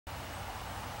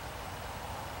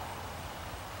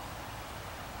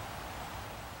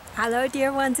Hello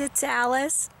dear ones, it's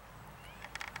Alice.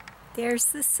 There's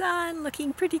the sun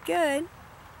looking pretty good.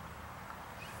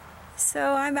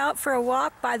 So I'm out for a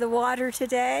walk by the water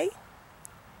today.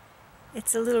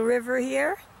 It's a little river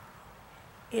here.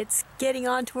 It's getting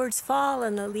on towards fall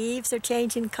and the leaves are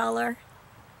changing color.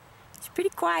 It's pretty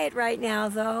quiet right now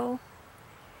though.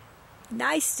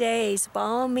 Nice days,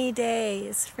 balmy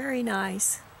days, very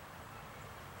nice.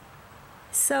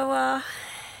 So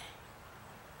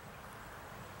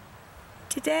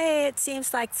today it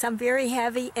seems like some very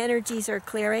heavy energies are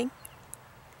clearing.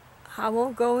 I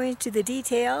won't go into the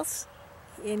details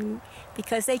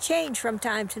because they change from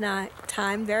time to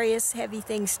time. Various heavy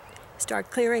things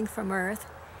start clearing from Earth.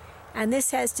 And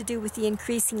this has to do with the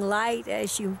increasing light,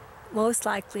 as you most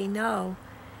likely know.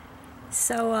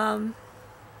 So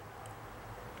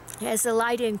as the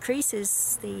light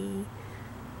increases, the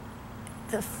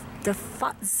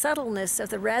subtleness of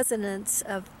the resonance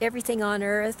of everything on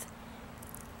Earth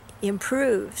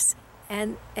improves,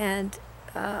 and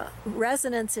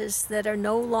resonances that are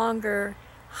no longer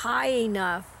high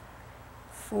enough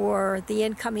for the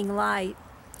incoming light,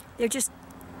 they're just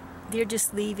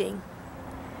leaving.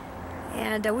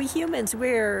 And we humans,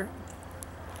 we're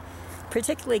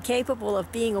particularly capable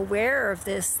of being aware of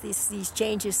these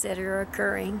changes that are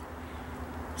occurring.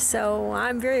 So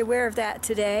I'm very aware of that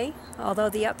today. Although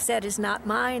the upset is not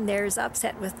mine, there's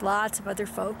upset with lots of other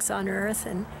folks on Earth,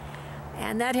 and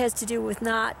that has to do with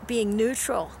not being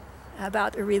neutral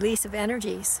about the release of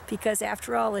energies, because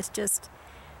after all it's just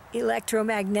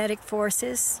electromagnetic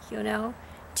forces, you know,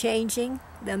 changing,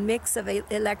 the mix of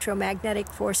electromagnetic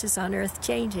forces on Earth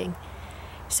changing.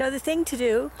 So the thing to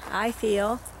do, I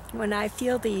feel, when I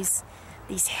feel these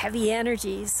heavy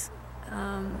energies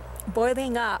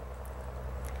boiling up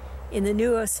in the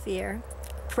noosphere,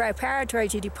 preparatory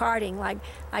to departing, like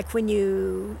when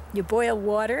you boil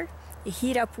water, you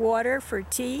heat up water for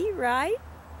tea, right?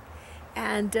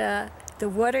 And the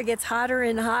water gets hotter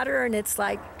and hotter, and it's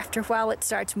like after a while it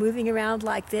starts moving around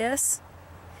like this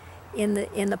in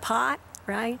the pot,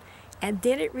 right? And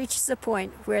then it reaches a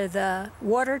point where the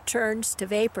water turns to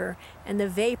vapor and the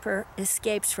vapor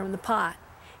escapes from the pot.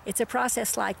 It's a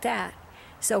process like that.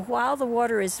 So while the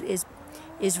water is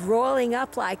rolling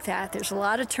up like that, there's a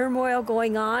lot of turmoil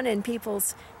going on in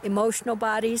people's emotional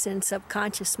bodies and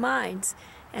subconscious minds.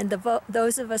 And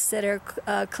those of us that are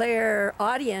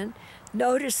clairaudient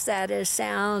notice that as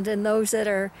sound, and those that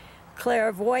are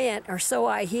clairvoyant, or so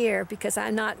I hear, because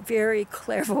I'm not very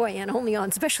clairvoyant, only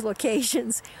on special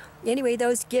occasions. Anyway,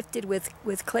 those gifted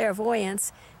with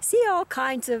clairvoyance see all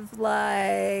kinds of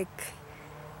like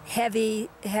heavy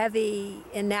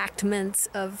enactments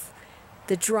of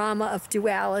the drama of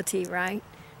duality, right?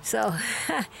 So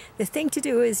the thing to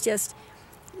do is just,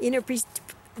 you know,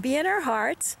 be in our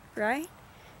hearts, right?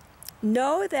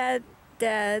 Know that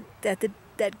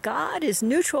God is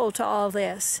neutral to all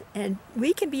this, and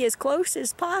we can be as close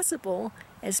as possible,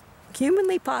 as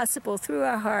humanly possible, through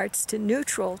our hearts to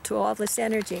neutral to all this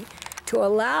energy, to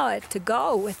allow it to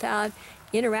go without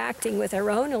interacting with our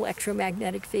own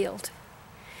electromagnetic field.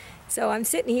 So I'm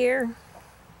sitting here.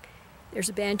 There's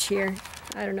a bench here.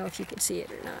 I don't know if you can see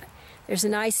it or not. There's a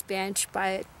nice bench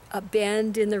by a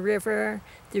bend in the river.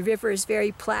 The river is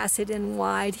very placid and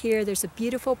wide here. There's a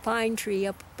beautiful pine tree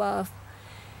up above.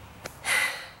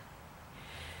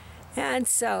 And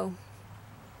so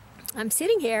I'm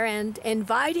sitting here and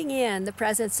inviting in the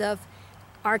presence of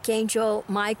Archangel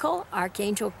Michael,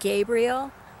 Archangel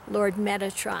Gabriel, Lord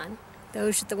Metatron.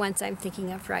 Those are the ones I'm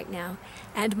thinking of right now.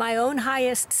 And my own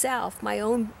highest self, my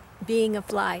own being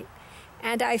of light.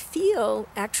 And I feel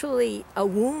actually a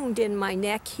wound in my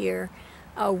neck here,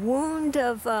 a wound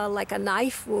of like a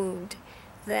knife wound.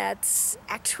 That's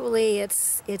actually,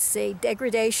 it's a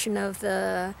degradation of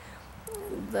the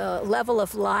level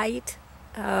of light.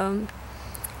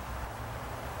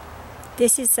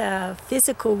 This is a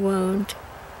physical wound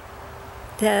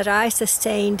that I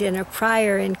sustained in a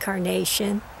prior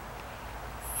incarnation,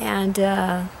 and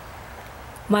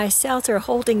my cells are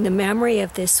holding the memory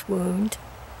of this wound.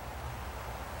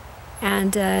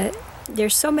 And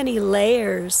there's so many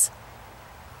layers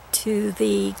to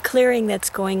the clearing that's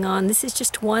going on. This is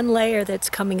just one layer that's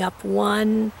coming up,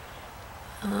 one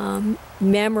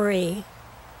memory.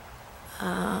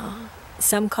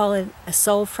 Some call it a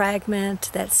soul fragment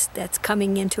that's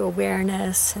coming into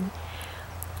awareness, and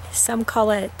some call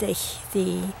it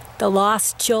the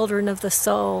lost children of the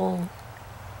soul.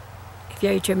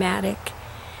 Very dramatic.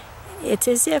 It's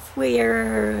as if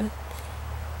we've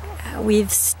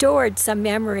stored some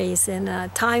memories in a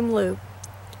time loop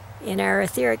in our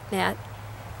etheric net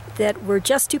that were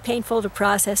just too painful to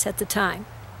process at the time.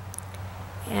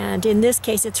 And in this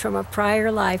case, it's from a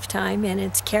prior lifetime, and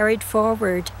it's carried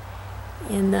forward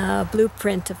in the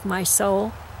blueprint of my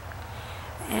soul.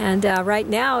 And right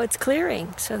now it's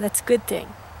clearing, so that's a good thing.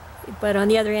 But on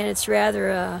the other hand, it's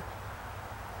rather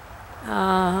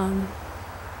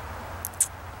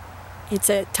it's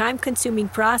a time-consuming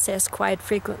process quite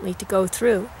frequently to go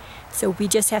through. So we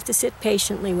just have to sit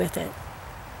patiently with it.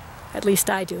 At least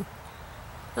I do.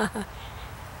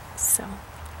 So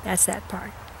that's that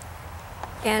part.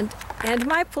 And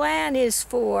my plan is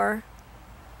for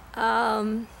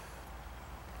my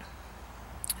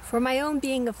own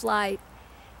being of light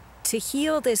to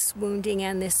heal this wounding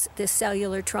and this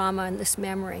cellular trauma and this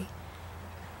memory.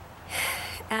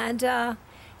 And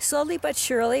slowly but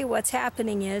surely, what's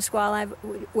happening is,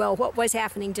 what was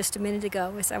happening just a minute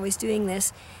ago as I was doing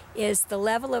this, is the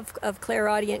level of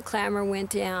clairaudient clamor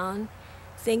went down.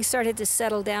 Things started to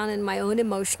settle down in my own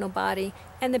emotional body,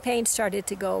 and the pain started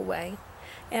to go away.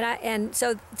 And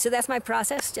so that's my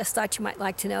process. Just thought you might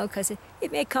like to know, because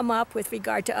it may come up with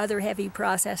regard to other heavy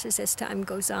processes as time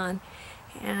goes on.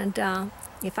 And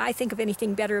if I think of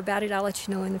anything better about it, I'll let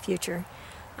you know in the future.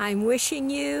 I'm wishing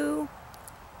you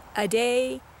a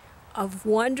day of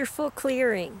wonderful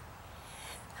clearing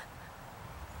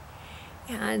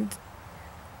and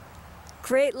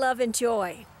great love and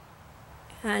joy.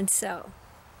 And so,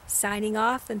 signing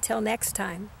off until next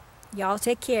time. Y'all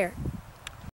take care.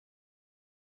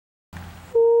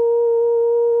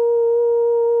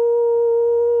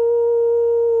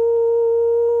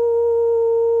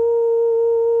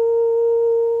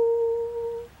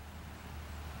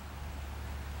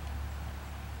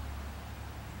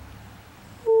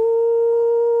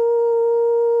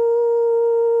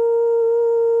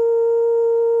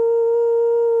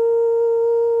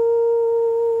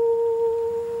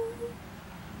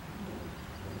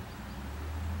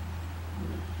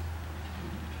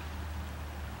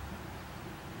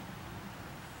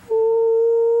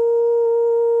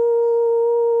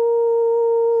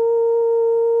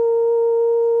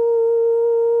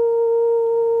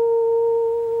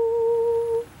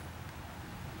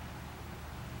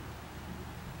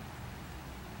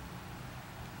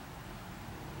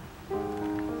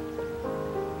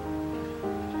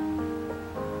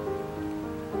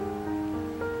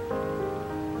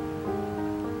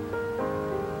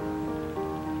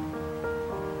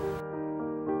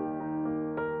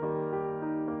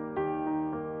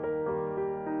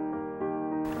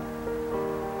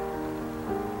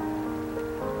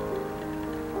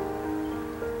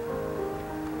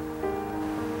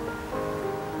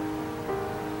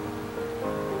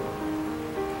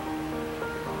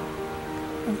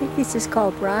 I think this is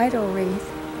called bridal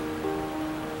wreath.